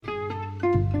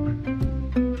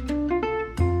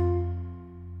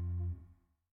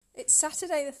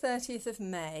Saturday the 30th of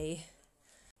May.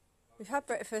 We've had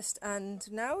breakfast and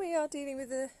now we are dealing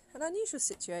with an unusual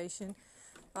situation.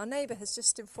 Our neighbour has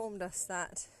just informed us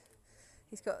that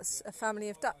he's got a family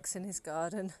of ducks in his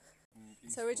garden.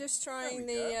 So we're just trying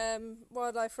the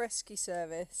Wildlife Rescue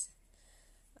Service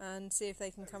and see if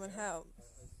they can come and help.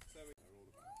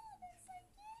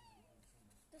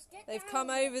 They've come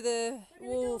over the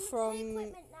wall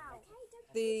from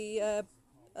the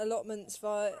allotments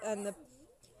and the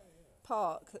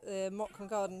park, the Mottram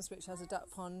Gardens, which has a duck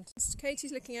pond.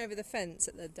 Katie's looking over the fence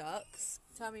at the ducks.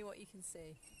 Tell me what you can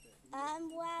see. What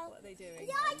are they doing?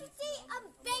 Yeah, I can see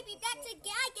baby ducks and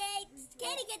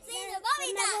Katie can see the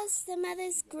mommy ducks. The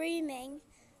mother's grooming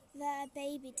the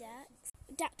baby ducks.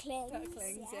 Ducklings.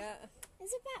 Ducklings, yeah.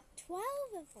 There's about 12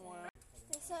 of them. Wow.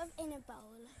 They're sort of in a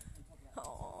bowl.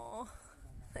 Aww,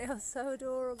 they are so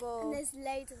adorable. And there's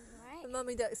loads of them, right? The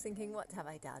mummy duck's thinking, what have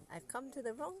I done? I've come to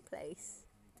the wrong place.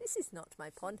 This is not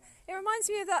my pond. It reminds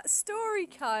me of that story,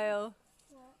 Kyle.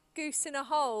 What? Goose in a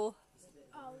Hole.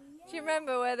 Oh, yeah. Do you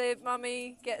remember where the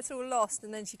mummy gets all lost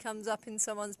and then she comes up in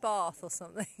someone's bath or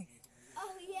something?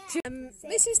 Oh, yeah.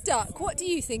 Mrs. Duck, what do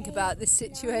you think about this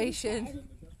situation?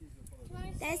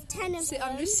 There's 10 of them.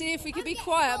 I'm just seeing if we could be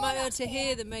quiet. I might be able to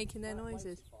hear them making their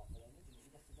noises.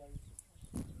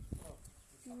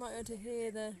 You might be able to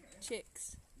hear the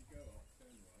chicks.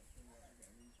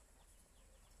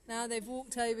 Now they've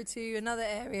walked over to another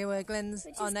area where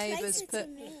our neighbours, put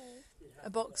a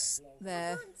box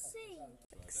there.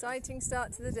 Exciting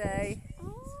start to the day.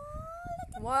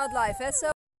 Wildlife.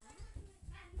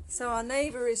 So our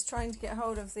neighbour is trying to get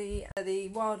hold of the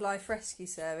Wildlife Rescue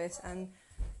Service, and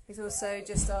he's also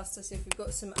just asked us if we've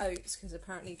got some oats, because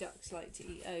apparently ducks like to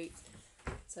eat oats.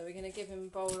 So we're going to give him a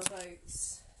bowl of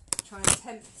oats, try and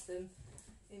tempt them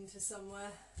into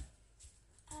somewhere.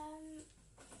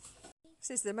 This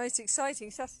is the most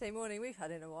exciting Saturday morning we've had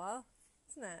in a while,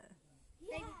 isn't it?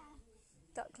 Yeah.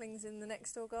 Ducklings in the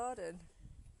next door garden.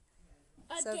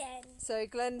 Again. So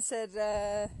Glenn said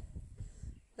they're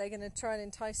going to try and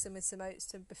entice them with some oats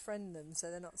to befriend them, so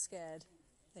they're not scared.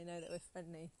 They know that we're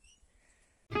friendly.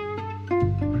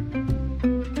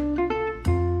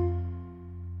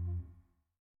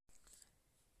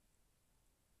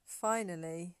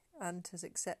 Finally, Ant has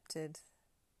accepted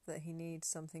that he needs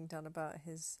something done about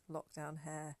his lockdown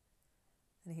hair,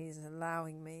 and he's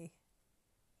allowing me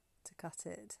to cut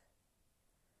it.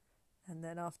 And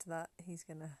then after that he's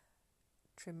going to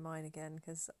trim mine again,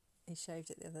 because he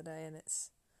shaved it the other day and it's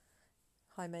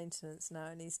high maintenance now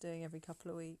and he's doing every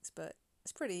couple of weeks, but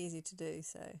it's pretty easy to do.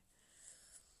 So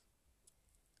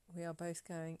we are both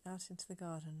going out into the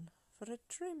garden for a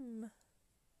trim.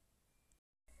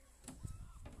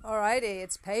 Alrighty,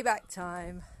 it's payback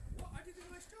time. What? I did a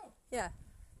nice job. Yeah,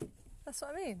 that's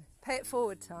what I mean. Pay it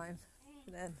forward time.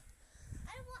 And then.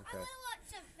 I want to watch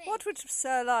something. What would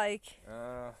Sir like?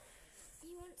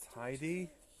 Tidy-ish,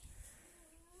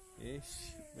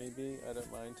 maybe. I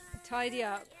don't mind. Tidy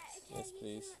up. Yes,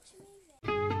 please.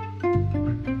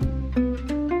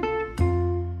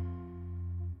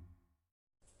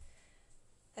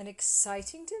 An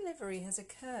exciting delivery has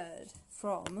occurred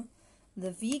from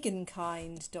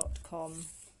thevegankind.com,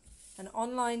 an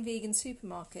online vegan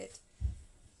supermarket.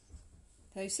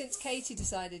 So since Katie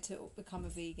decided to become a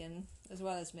vegan, as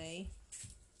well as me,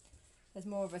 there's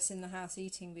more of us in the house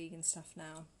eating vegan stuff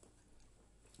now.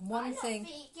 One thing,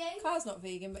 Carl's not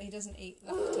vegan, but he doesn't eat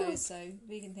lactose, so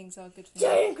vegan things are good for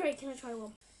him. Great, can I try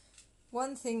one?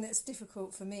 One thing that's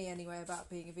difficult for me anyway about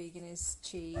being a vegan is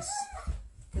cheese,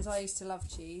 because I used to love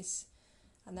cheese,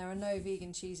 and there are no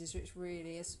vegan cheeses which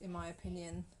really, in my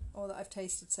opinion, or that I've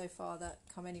tasted so far, that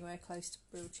come anywhere close to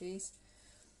real cheese.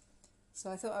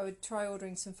 So I thought I would try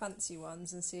ordering some fancy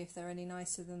ones and see if they're any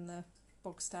nicer than the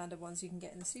bog standard ones you can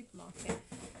get in the supermarket.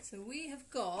 So we have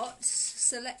got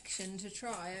selection to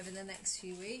try over the next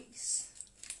few weeks.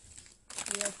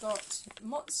 We have got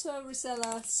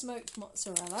mozzarella, smoked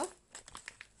mozzarella,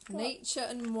 Nature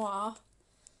and Moi.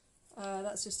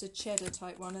 That's just a cheddar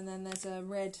type one, and then there's a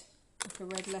red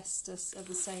Leicester of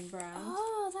the same brand.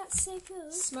 Oh, that's so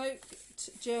good. Smoked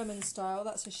German style.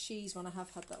 That's a cheese one. I have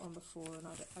had that one before, and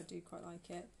I do quite like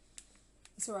it.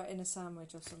 It's alright in a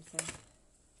sandwich or something.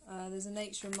 There's a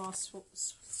Nature and Moi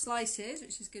slices,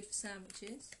 which is good for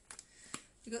sandwiches.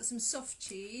 We've got some soft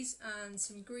cheese and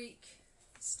some Greek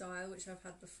style, which I've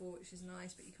had before, which is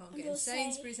nice, but you can't get in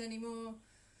Sainsbury's anymore.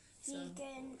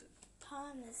 Vegan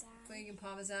parmesan. Vegan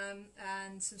parmesan,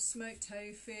 and some smoked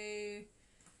tofu,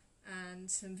 and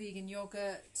some vegan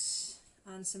yogurt,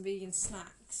 and some vegan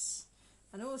snacks.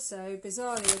 And also,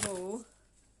 bizarrely of all,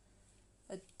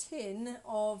 a tin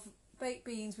of baked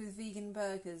beans with vegan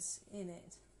burgers in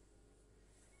it.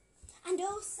 And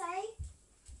also,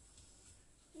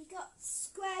 we got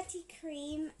squirty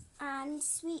cream and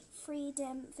Sweet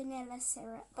Freedom vanilla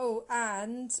syrup. Oh,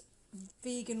 and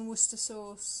vegan Worcester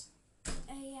sauce.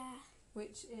 Oh yeah.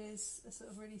 Which is a sort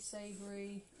of really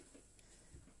savoury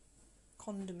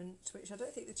condiment, which I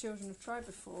don't think the children have tried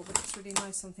before, but it's really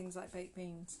nice on things like baked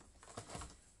beans.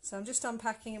 So I'm just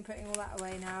unpacking and putting all that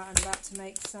away now and about to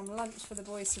make some lunch for the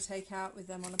boys to take out with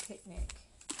them on a picnic.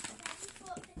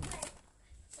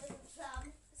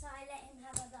 So I let him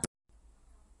have a go.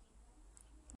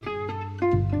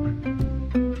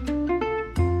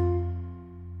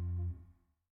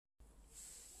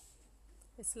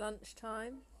 It's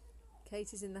lunchtime.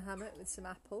 Katie's in the hammock with some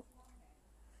apple.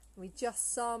 We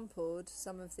just sampled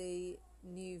some of the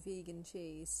new vegan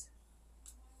cheese.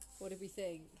 What did we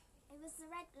think? It was the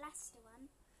Red Leicester one.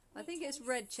 I think it's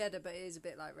red cheddar, but it is a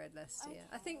bit like Red Leicester. Yeah.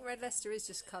 I think Red Leicester is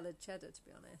just coloured cheddar, to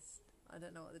be honest. I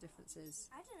don't know what the difference is.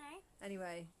 I don't know.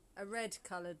 Anyway, a red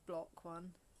coloured block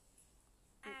one.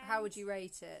 How would you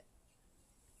rate it?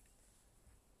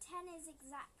 10 is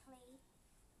exactly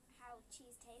how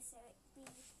cheese tastes, so it'd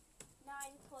be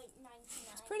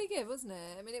 9.99. It's pretty good, wasn't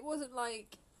it? I mean, it wasn't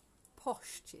like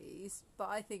posh cheese, but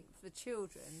I think for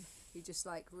children who just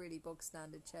like really bog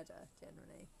standard cheddar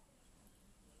generally,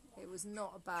 it was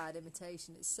not a bad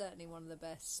imitation. It's certainly one of the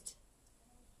best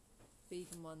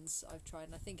vegan ones I've tried,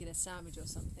 and I think in a sandwich or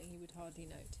something you would hardly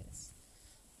notice.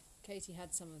 Katie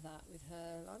had some of that with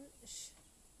her lunch.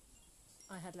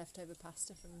 I had leftover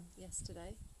pasta from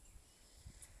yesterday.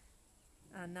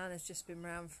 And Nana's just been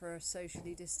round for a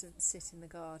socially distant sit in the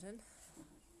garden.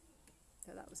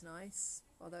 So that was nice.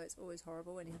 Although it's always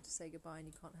horrible when you have to say goodbye and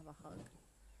you can't have a hug.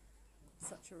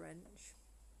 Such a wrench.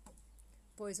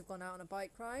 Boys have gone out on a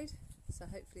bike ride, so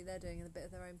hopefully they're doing a bit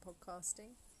of their own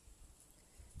podcasting.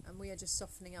 And we are just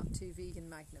softening up 2 vegan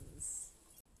magnums.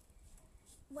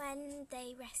 When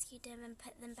they rescued them and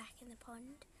put them back in the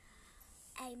pond,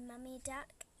 a mummy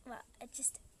duck,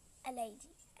 just a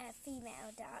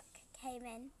female duck, came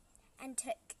in and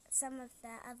took some of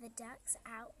the other ducks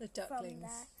out The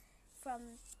ducklings.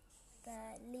 from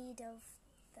the lead of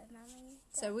the mummy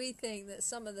duck. So we think that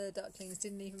some of the ducklings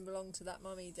didn't even belong to that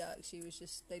mummy duck.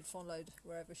 They'd followed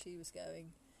wherever she was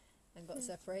going and got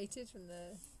separated from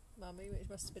the mummy, which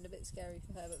must have been a bit scary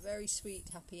for her, but very sweet,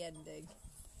 happy ending.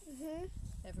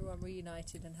 Everyone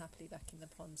reunited and happily back in the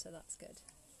pond, so that's good.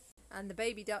 And the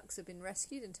baby ducks have been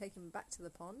rescued and taken back to the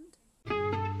pond.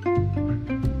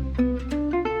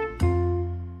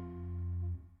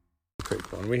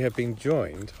 Quick one. We have been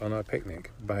joined on our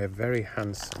picnic by a very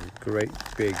handsome, great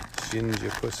big ginger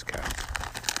puss cat.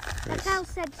 Cal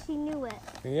said she knew it.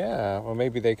 Yeah, well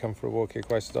maybe they come for a walk here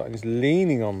quite a lot, and it's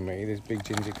leaning on me, this big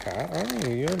ginger cat. Oh,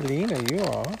 you're a leaner, you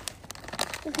are.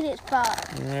 Look at its butt.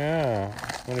 Yeah.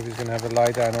 I wonder if he's going to have a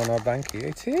lie down on our banky.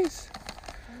 It is.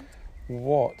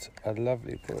 What a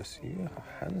lovely puss. You are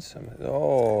handsome.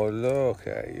 Oh, look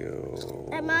at you.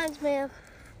 That reminds me of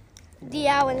the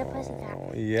Owl and the Pussycat.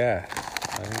 Oh, yeah.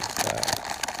 I think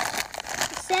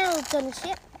so. Sailed on a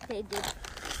ship, they did.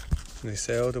 They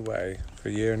sailed away for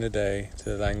a year and a day to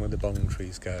the land where the bong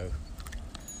trees go.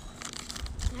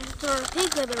 And for a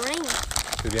pig with a ring.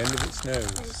 To the end of its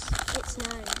nose. Its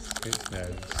nose. Its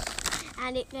nose.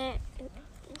 And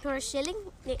for a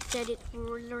shilling, it said its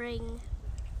ring.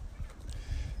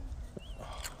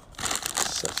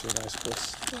 Such a nice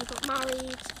puss. They got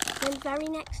married the very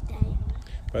next day.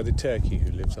 By the turkey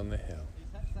who lives on the hill.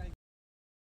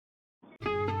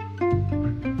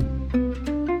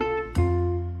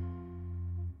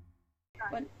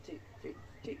 One, two, three,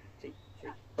 two, three,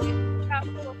 three. About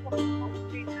 4 o'clock on the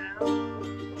street now.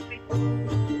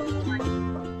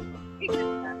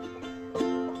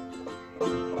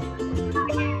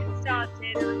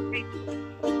 Started on Facebook.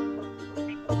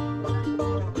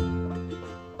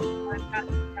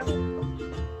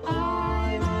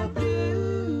 I'm a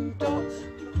blue dot,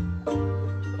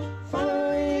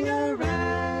 following a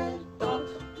red dot,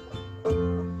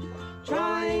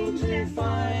 trying to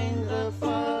find the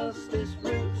fastest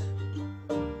route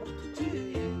to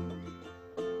you.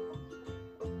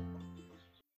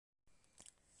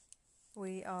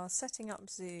 We are setting up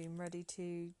Zoom, ready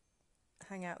to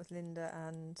hang out with Linda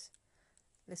and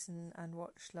listen and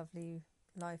watch lovely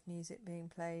live music being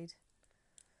played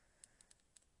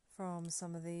from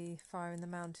some of the Fire in the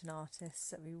Mountain artists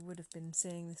that we would have been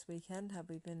seeing this weekend had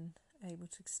we been able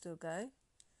to still go.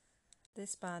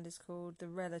 This band is called The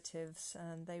Relatives,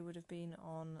 and they would have been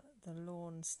on the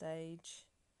lawn stage,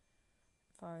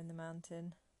 Fire in the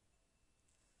Mountain.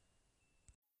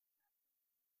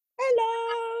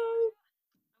 Hello.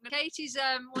 Katie's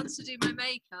wants to do my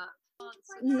makeup.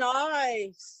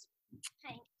 Nice.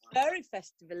 Thanks. Very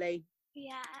festively.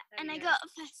 Yeah, and I got a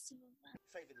festival one.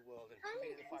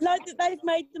 Like that they've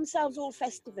made themselves all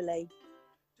festively.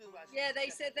 Yeah, they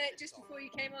said that just before you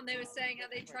came on, they were saying how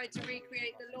they tried to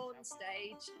recreate the lawn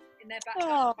stage in their back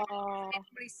garden. Oh, They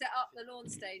really set up the lawn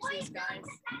stage, these guys.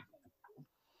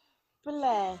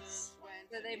 bless.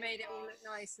 So they made it all look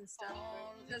nice and stuff.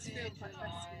 But it does feel quite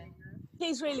festive.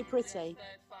 She's really pretty.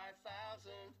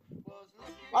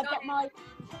 I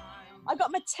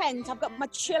got my tent, I've got my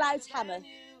chill out hammer,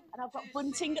 and I've got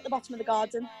bunting at the bottom of the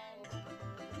garden.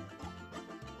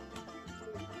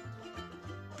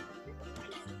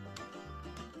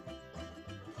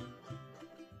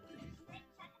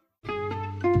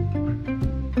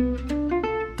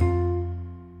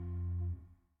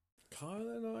 Kyle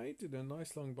and I did a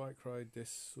nice long bike ride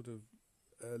this sort of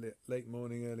late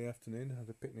morning, early afternoon. Had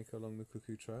a picnic along the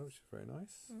Cuckoo Trail, which is very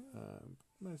nice.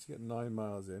 Managed to get 9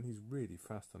 miles in. He's really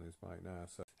fast on his bike now.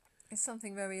 So It's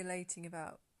something very elating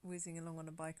about whizzing along on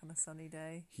a bike on a sunny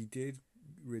day. he did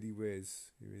really whiz.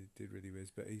 He really did really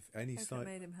whiz. But any Hope it slight,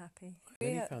 made him happy.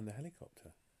 then he found the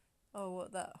helicopter. Oh,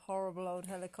 what, that horrible old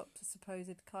helicopter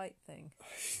supposed kite thing?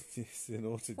 It's an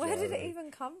auto gyro. Where did it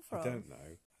even come from? I don't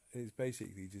know. It's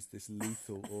basically just this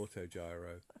lethal auto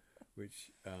gyro,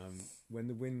 which when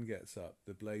the wind gets up,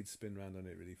 the blades spin round on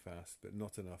it really fast, but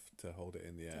not enough to hold it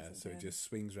in the air. So it just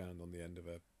swings round on the end of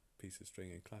a piece of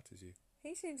string and clatters you.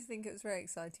 He seemed to think it was very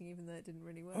exciting, even though it didn't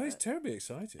really work. Oh, it's terribly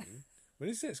exciting. When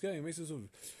it gets going, it makes a sort of...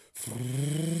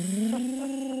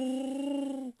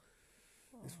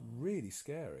 It's really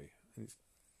scary, and it's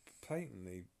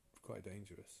patently quite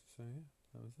dangerous. So, yeah,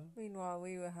 that was that. Meanwhile,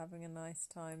 we were having a nice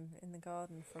time in the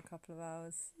garden for a couple of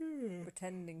hours,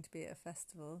 pretending to be at a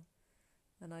festival.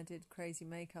 And I did crazy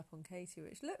makeup on Katie,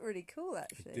 which looked really cool,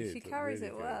 actually. Did She look carries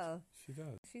really it good. well. She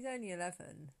does. She's only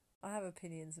 11. I have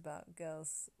opinions about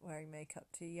girls wearing makeup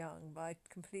too young, but I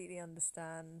completely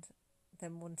understand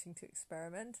them wanting to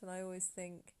experiment. And I always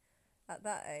think at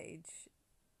that age,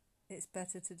 it's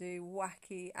better to do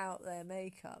wacky, out there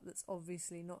makeup that's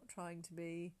obviously not trying to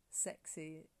be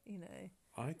sexy, you know.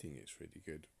 I think it's really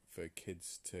good for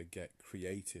kids to get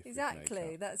creative with Exactly,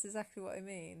 makeup, that's exactly what I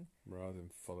mean. rather than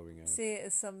following a... See it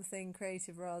as something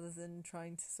creative rather than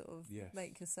trying to sort of Yes.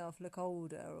 make yourself look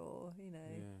older or, you know.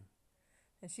 Yeah.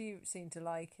 And she seemed to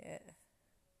like it.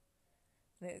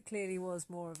 And it clearly was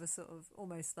more of a sort of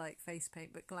almost like face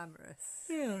paint but glamorous.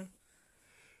 Yeah.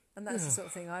 And that's the sort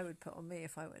of thing I would put on me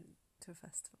if I went to a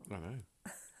festival. I know.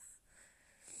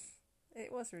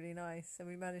 It was really nice, and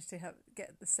we managed to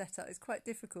get the setup. It's quite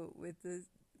difficult with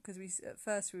because at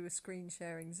first we were screen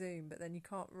sharing Zoom, but then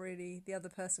the other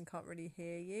person can't really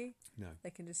hear you. No. They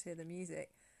can just hear the music.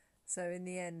 So in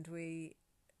the end, we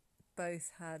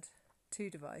both had 2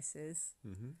 devices.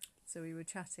 Mm-hmm. So we were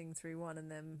chatting through one and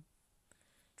then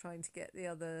trying to get the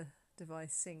other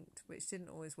device synced, which didn't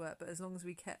always work. But as long as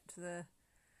we kept the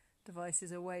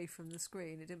devices away from the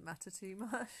screen, it didn't matter too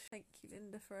much. Thank you,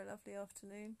 Linda, for a lovely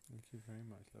afternoon. Thank you very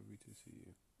much. Lovely to see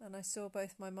you. And I saw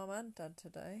both my mum and dad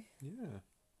today. Yeah.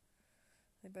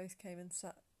 They both came and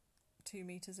sat 2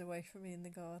 metres away from me in the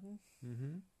garden.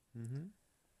 Mm-hmm. Mm-hmm.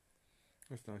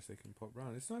 It's nice they can pop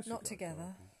round. It's nice. Not you've got a together.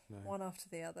 garden. No. One after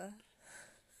the other.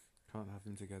 Can't have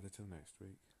them together till next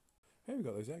week. Hey, we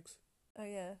got those eggs. Oh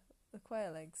yeah, the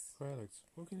quail eggs. Quail eggs.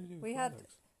 What can you do with We quail had-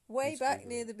 eggs? Way Yes, back we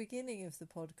near will. the beginning of the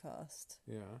podcast,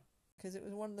 Yeah. because it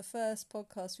was one of the first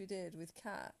podcasts we did with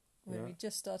Kat when Yeah. we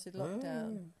just started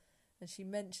lockdown. Ah. And she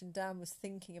mentioned Dan was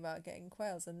thinking about getting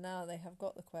quails, and now they have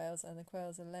got the quails, and the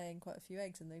quails are laying quite a few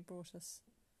eggs, and they brought us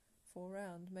 4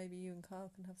 round. Maybe you and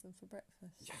Kyle can have them for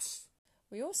breakfast. Yes.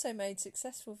 We also made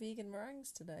successful vegan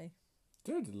meringues today.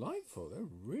 They're delightful. They're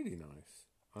really nice.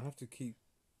 I have to keep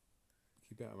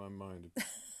that in my mind.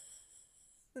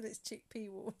 That it's chickpea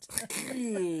water.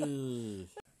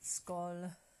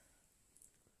 Skål.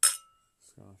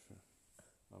 Scarf.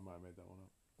 I might have made that one up.